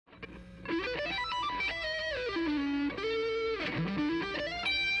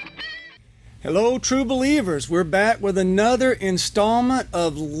Hello, true believers. We're back with another installment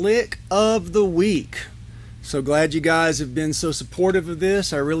of Lick of the Week. So glad you guys have been so supportive of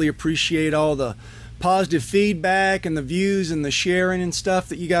this. I really appreciate all the positive feedback and the views and the sharing and stuff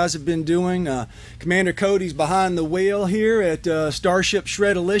that you guys have been doing. Commander Cody's behind the wheel here at Starship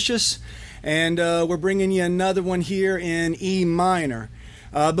Shredalicious, and we're bringing you another one here in E minor.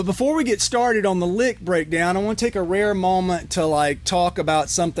 But before we get started on the lick breakdown, I want to take a rare moment to talk about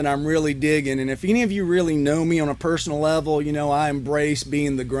something I'm really digging. And if any of you really know me on a personal level, you know I embrace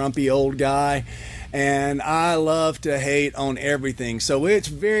being the grumpy old guy, and I love to hate on everything. So it's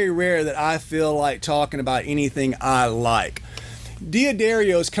very rare that I feel like talking about anything I like.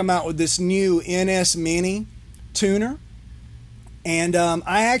 Dillard's come out with this new NS Mini tuner, and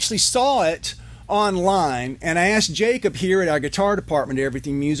I actually saw it online, and I asked Jacob here at our guitar department at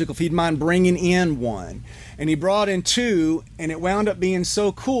Everything Musical if he'd mind bringing in one, and he brought in two, and it wound up being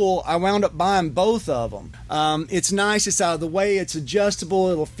so cool I wound up buying both of them. It's nice, it's out of the way, it's adjustable,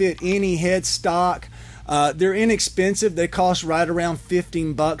 it'll fit any headstock. They're inexpensive, they cost right around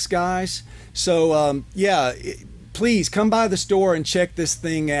 15 bucks, guys. So yeah, please come by the store and check this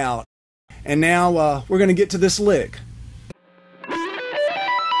thing out. And now we're gonna get to this lick.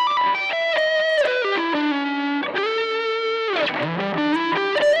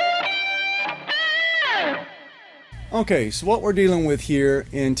 Okay, so what we're dealing with here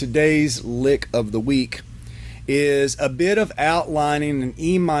in today's lick of the week is a bit of outlining an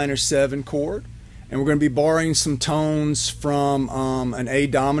E minor 7 chord, and we're going to be borrowing some tones from an A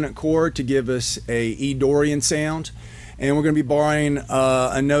dominant chord to give us a E Dorian sound, and we're going to be borrowing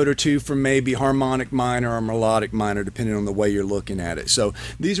a note or two from maybe harmonic minor or melodic minor, depending on the way you're looking at it. So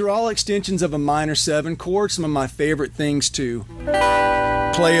these are all extensions of a minor 7 chord, some of my favorite things to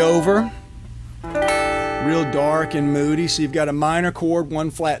play over. Real dark and moody. So you've got a minor chord,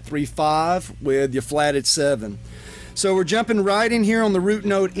 1 flat 3 5 with your flatted 7. So we're jumping right in here on the root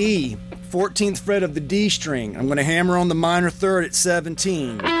note E, 14th fret of the D string. I'm going to hammer on the minor third at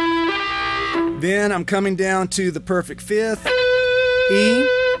 17. Then I'm coming down to the perfect 5th E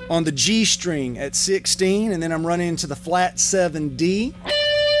on the G string at 16, and then I'm running into the flat 7 D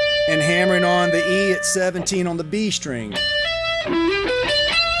and hammering on the E at 17 on the B string.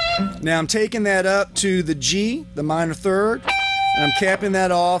 Now I'm taking that up to the G, the minor third, and I'm capping that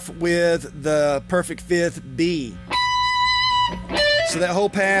off with the perfect 5th B. So that whole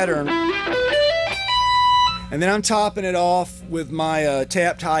pattern. And then I'm topping it off with my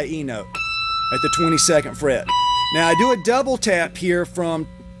tapped high E note at the 22nd fret. Now I do a double tap here from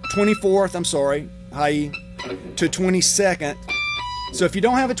 24th, high E, to 22nd. So if you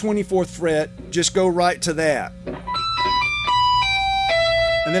don't have a 24th fret, just go right to that.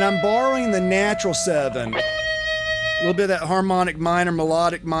 And then I'm borrowing the natural 7, a little bit of that harmonic minor,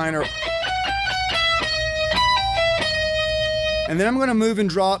 melodic minor. And then I'm going to move and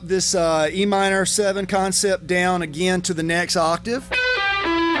drop this E minor 7 concept down again to the next octave. And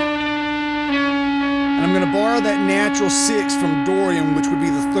I'm going to borrow that natural 6 from Dorian, which would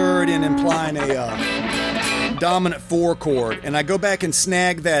be the third in implying a dominant 4 chord. And I go back and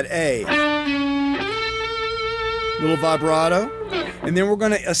snag that A. Little vibrato. And then we're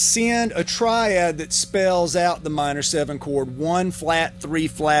going to ascend a triad that spells out the minor 7 chord, 1 flat 3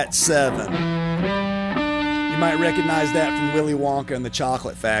 flat 7. You might recognize that from Willy Wonka and the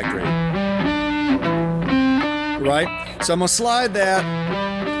Chocolate Factory. Right? So I'm going to slide that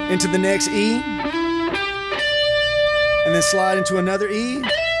into the next E, and then slide into another E,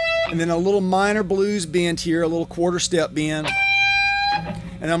 and then a little minor blues bend here, a little quarter step bend.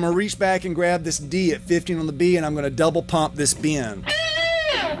 And I'm going to reach back and grab this D at 15 on the B, and I'm going to double pump this bend.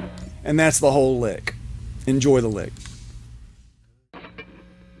 And that's the whole lick. Enjoy the lick.